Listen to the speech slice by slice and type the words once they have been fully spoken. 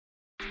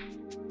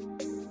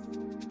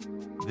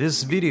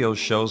This video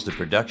shows the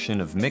production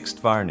of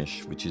mixed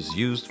varnish, which is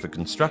used for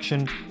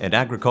construction and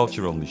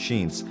agricultural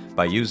machines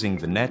by using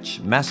the NETZSCH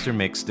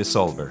MasterMix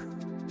dissolver.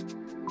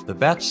 The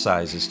batch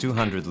size is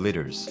 200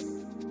 liters.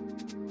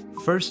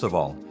 First of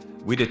all,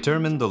 we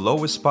determine the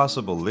lowest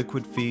possible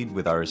liquid feed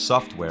with our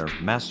software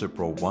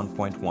MasterPro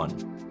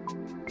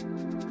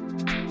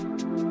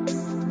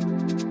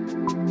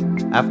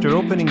 1.1. After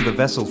opening the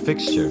vessel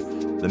fixture,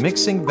 the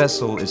mixing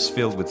vessel is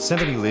filled with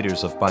 70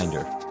 liters of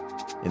binder.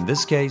 In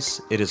this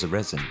case, it is a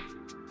resin.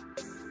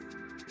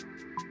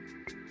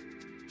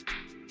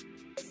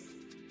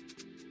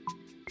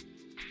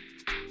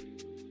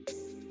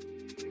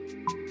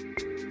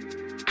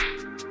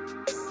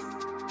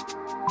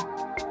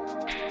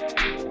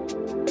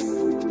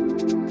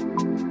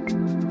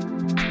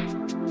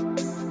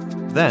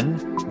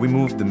 Then, we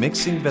move the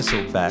mixing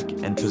vessel back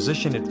and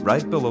position it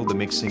right below the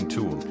mixing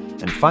tool,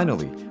 and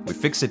finally, we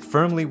fix it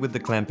firmly with the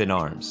clamp-in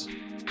arms.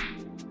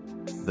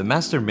 The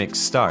MasterMix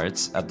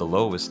starts at the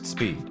lowest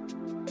speed.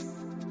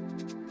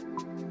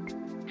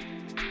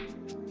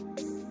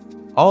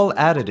 All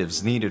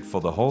additives needed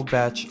for the whole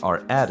batch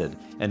are added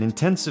and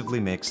intensively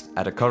mixed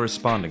at a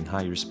corresponding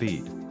higher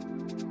speed.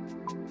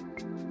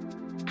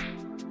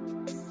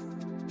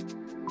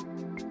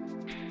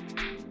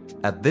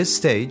 At this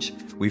stage,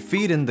 we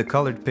feed in the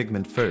colored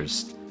pigment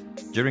first.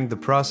 During the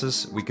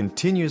process, we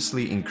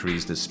continuously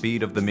increase the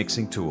speed of the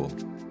mixing tool.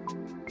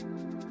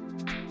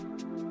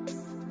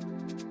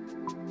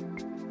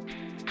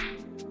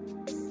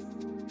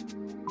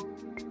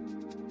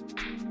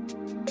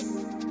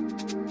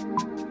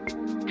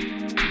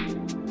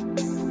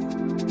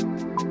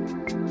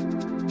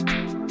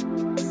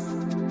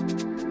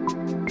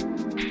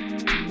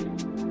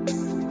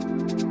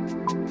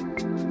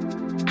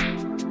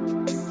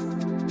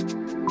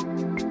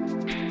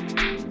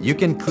 You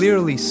can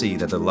clearly see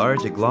that the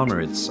large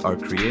agglomerates are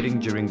creating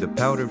during the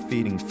powder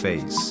feeding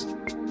phase.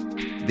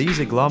 These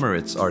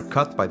agglomerates are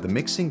cut by the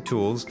mixing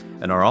tools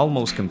and are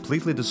almost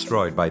completely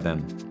destroyed by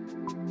them.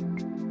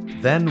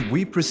 Then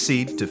we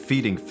proceed to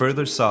feeding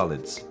further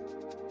solids.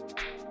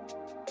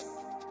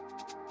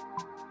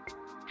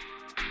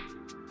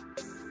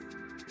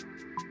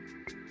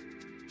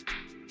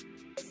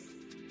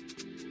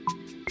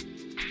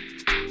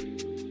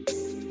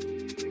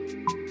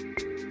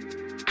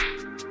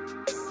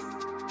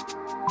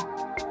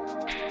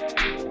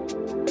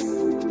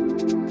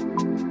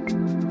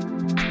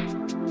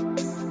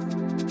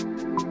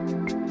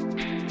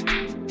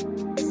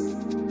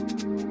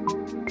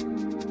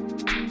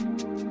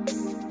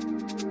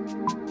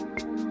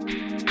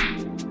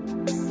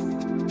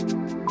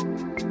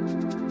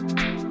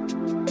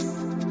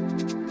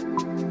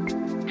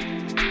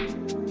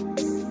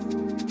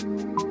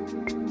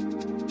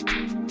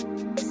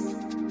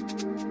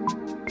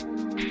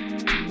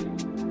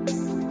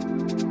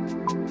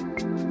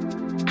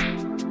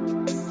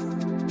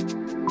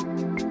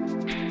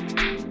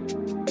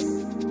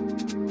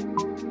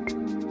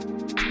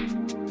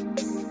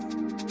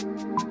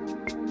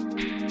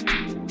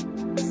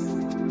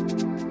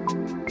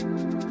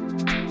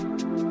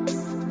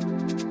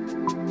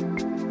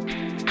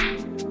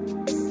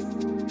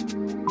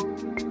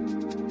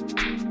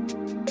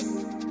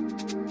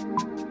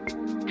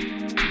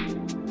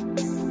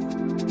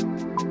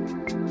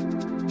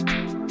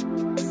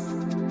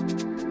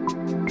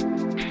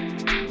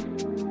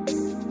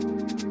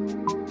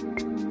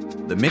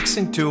 The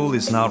mixing tool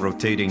is now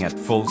rotating at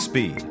full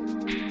speed.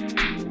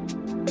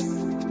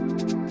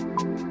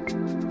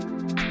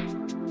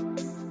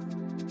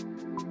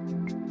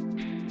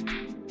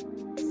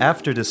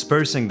 After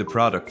dispersing the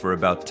product for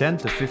about 10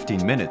 to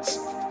 15 minutes,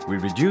 we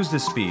reduce the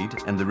speed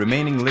and the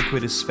remaining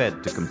liquid is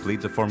fed to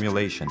complete the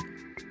formulation.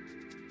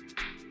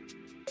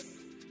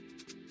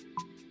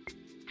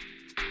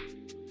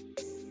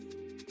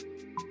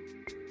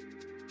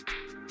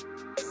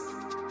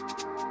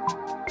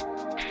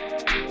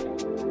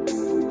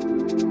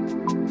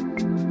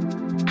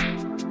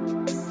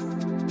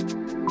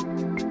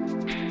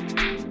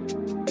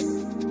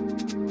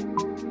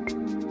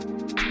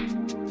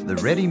 The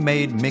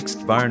ready-made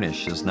mixed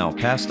varnish is now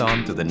passed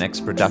on to the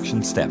next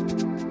production step.